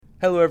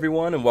Hello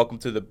everyone and welcome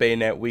to the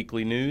BayNet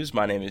Weekly News.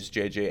 My name is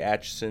JJ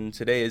Atchison.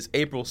 Today is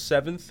April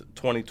 7th,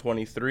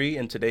 2023,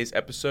 and today's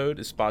episode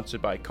is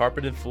sponsored by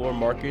Carpet and Floor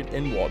Market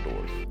in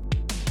Waldorf.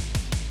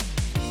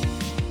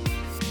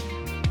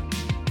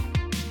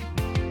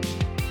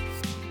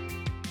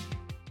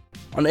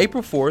 On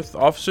April 4th,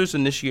 officers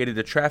initiated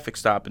a traffic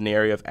stop in the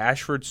area of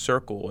Ashford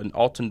Circle and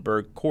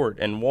Altenburg Court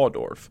in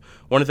Waldorf.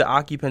 One of the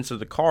occupants of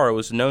the car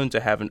was known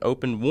to have an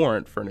open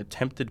warrant for an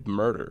attempted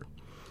murder.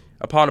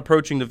 Upon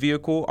approaching the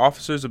vehicle,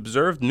 officers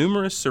observed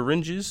numerous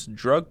syringes,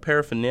 drug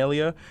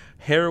paraphernalia,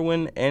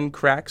 heroin, and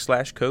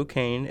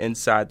crack/cocaine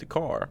inside the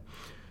car.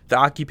 The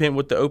occupant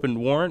with the open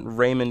warrant,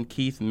 Raymond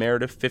Keith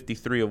Meredith,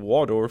 53 of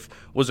Waldorf,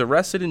 was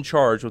arrested and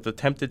charged with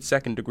attempted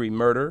second-degree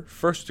murder,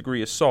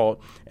 first-degree assault,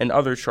 and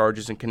other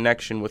charges in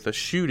connection with a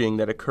shooting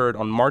that occurred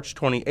on March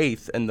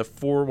 28th in the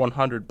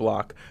 4100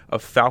 block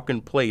of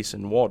Falcon Place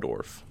in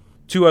Waldorf.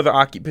 Two other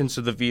occupants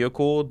of the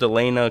vehicle,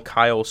 Delana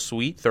Kyle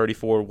Sweet,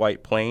 34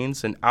 White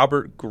Plains, and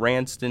Albert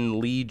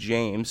Granston Lee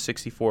James,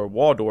 64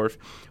 Waldorf,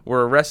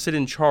 were arrested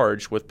and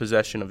charged with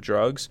possession of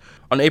drugs.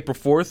 On April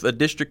 4th, a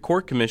district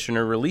court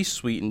commissioner released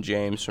Sweet and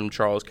James from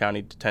Charles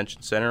County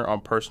Detention Center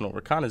on personal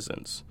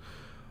reconnaissance.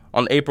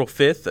 On April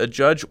 5th, a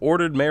judge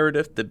ordered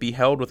Meredith to be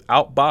held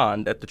without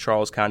bond at the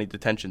Charles County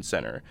Detention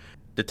Center.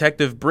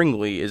 Detective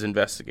Bringley is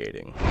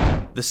investigating.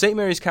 The St.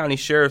 Mary's County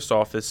Sheriff's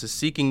Office is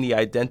seeking the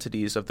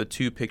identities of the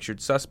two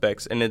pictured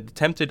suspects in an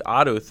attempted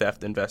auto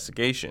theft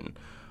investigation.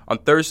 On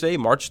Thursday,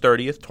 March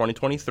 30th,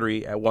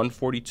 2023, at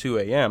 1:42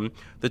 a.m.,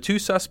 the two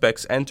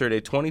suspects entered a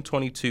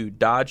 2022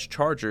 Dodge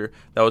Charger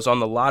that was on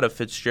the lot of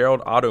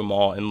Fitzgerald Auto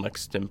Mall in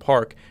Lexington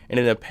Park in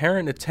an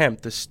apparent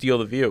attempt to steal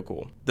the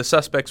vehicle. The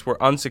suspects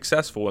were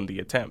unsuccessful in the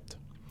attempt.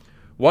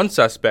 One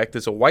suspect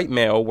is a white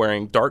male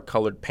wearing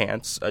dark-colored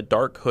pants, a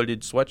dark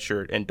hooded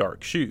sweatshirt, and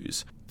dark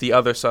shoes. The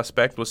other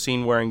suspect was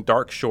seen wearing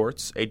dark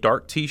shorts, a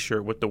dark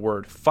t-shirt with the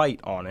word "fight"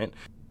 on it,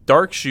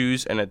 dark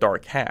shoes, and a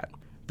dark hat.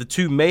 The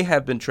two may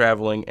have been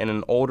traveling in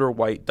an older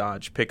white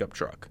Dodge pickup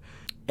truck.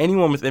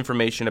 Anyone with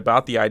information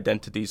about the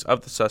identities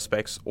of the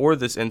suspects or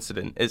this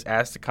incident is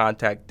asked to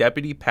contact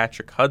Deputy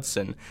Patrick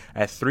Hudson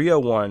at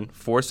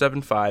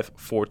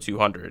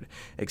 301-475-4200,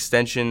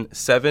 extension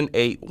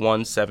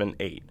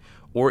 78178.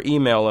 Or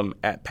email him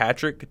at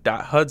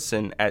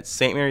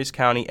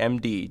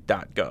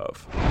patrick.hudson@stmaryscountymd.gov.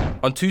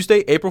 On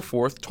Tuesday, April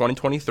 4th,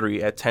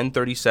 2023 at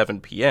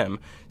 10:37 p.m.,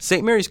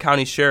 St. Mary's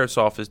County Sheriff's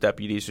Office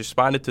deputies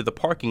responded to the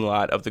parking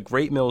lot of the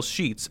Great Mills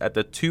Sheets at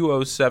the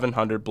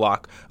 20700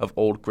 block of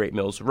Old Great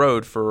Mills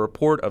Road for a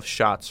report of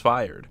shots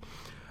fired.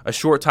 A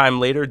short time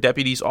later,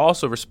 deputies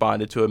also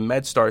responded to a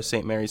MedStar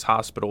St. Mary's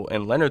Hospital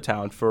in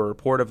Leonardtown for a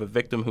report of a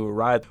victim who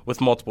arrived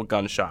with multiple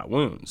gunshot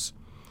wounds.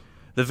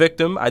 The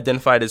victim,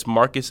 identified as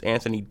Marcus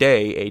Anthony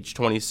Day, age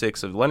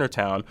 26 of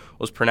Leonardtown,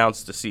 was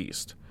pronounced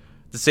deceased.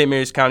 The St.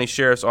 Mary's County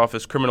Sheriff's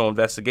Office Criminal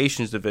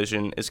Investigations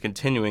Division is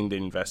continuing the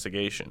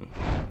investigation.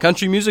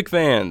 Country music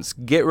fans,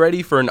 get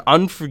ready for an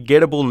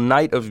unforgettable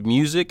night of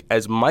music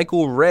as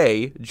Michael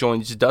Ray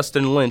joins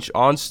Dustin Lynch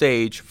on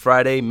stage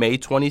Friday, May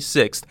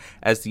 26th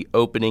as the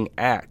opening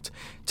act.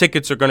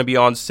 Tickets are going to be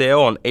on sale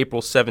on April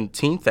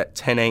 17th at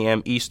 10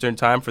 a.m. Eastern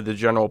Time for the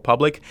general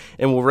public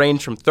and will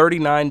range from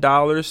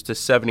 $39 to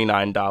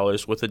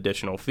 $79 with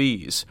additional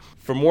fees.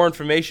 For more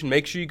information,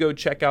 make sure you go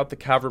check out the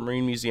Calvert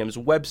Marine Museum's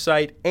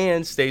website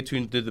and stay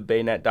tuned to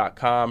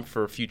thebaynet.com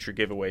for future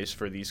giveaways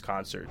for these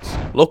concerts.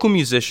 Local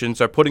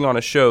musicians are putting on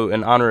a show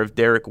in honor of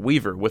Derek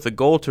Weaver with a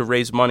goal to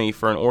raise money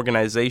for an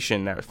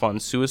organization that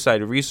funds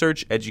suicide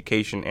research,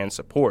 education, and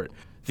support.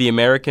 The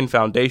American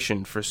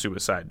Foundation for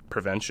Suicide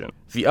Prevention.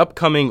 The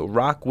upcoming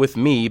Rock With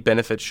Me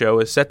benefit show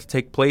is set to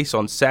take place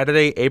on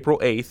Saturday, April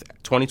 8th,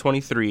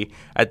 2023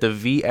 at the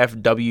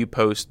VFW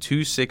Post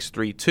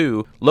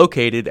 2632,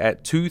 located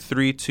at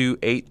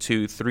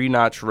 23282 Three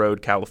Notch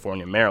Road,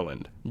 California,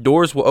 Maryland.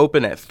 Doors will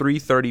open at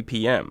 3:30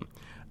 p.m.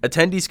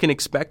 Attendees can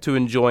expect to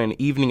enjoy an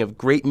evening of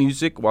great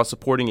music while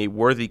supporting a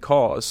worthy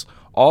cause.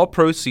 All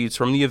proceeds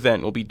from the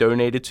event will be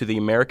donated to the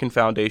American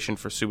Foundation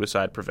for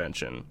Suicide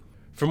Prevention.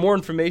 For more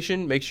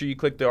information, make sure you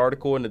click the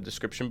article in the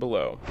description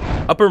below.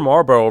 Upper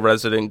Marlboro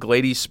resident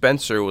Gladys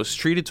Spencer was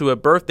treated to a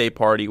birthday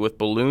party with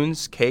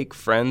balloons, cake,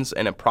 friends,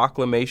 and a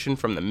proclamation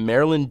from the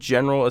Maryland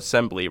General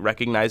Assembly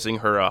recognizing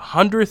her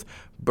 100th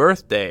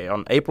birthday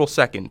on April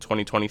 2nd,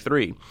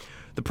 2023.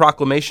 The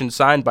proclamation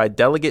signed by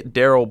Delegate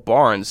Darrell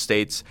Barnes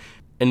states,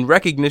 "In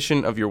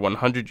recognition of your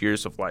 100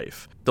 years of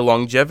life, the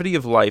longevity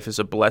of life is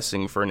a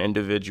blessing for an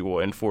individual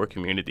and for a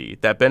community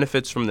that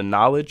benefits from the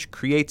knowledge,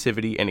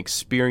 creativity, and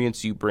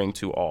experience you bring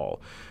to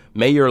all.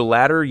 May your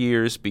latter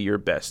years be your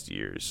best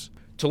years."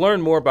 To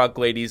learn more about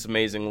Glady's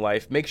amazing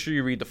life, make sure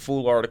you read the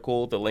full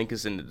article. The link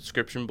is in the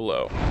description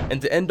below.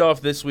 And to end off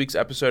this week's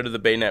episode of the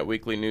BayNet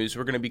Weekly News,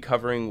 we're going to be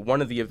covering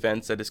one of the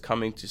events that is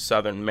coming to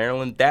Southern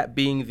Maryland, that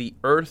being the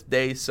Earth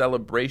Day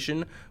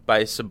celebration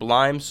by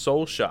Sublime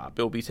Soul Shop.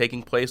 It will be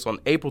taking place on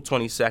April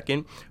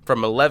 22nd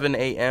from 11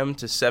 a.m.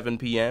 to 7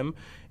 p.m.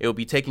 It will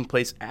be taking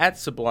place at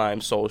Sublime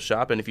Soul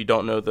Shop, and if you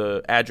don't know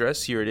the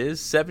address, here it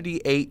is,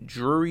 78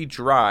 Drury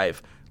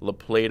Drive, La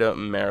Plata,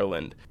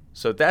 Maryland.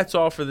 So that's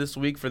all for this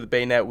week for the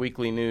BayNet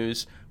Weekly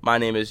News. My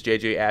name is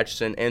JJ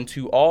Atchison, and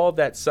to all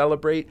that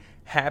celebrate,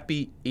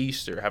 happy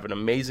Easter. Have an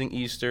amazing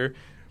Easter.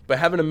 But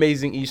have an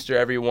amazing Easter,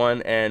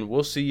 everyone, and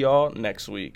we'll see y'all next week.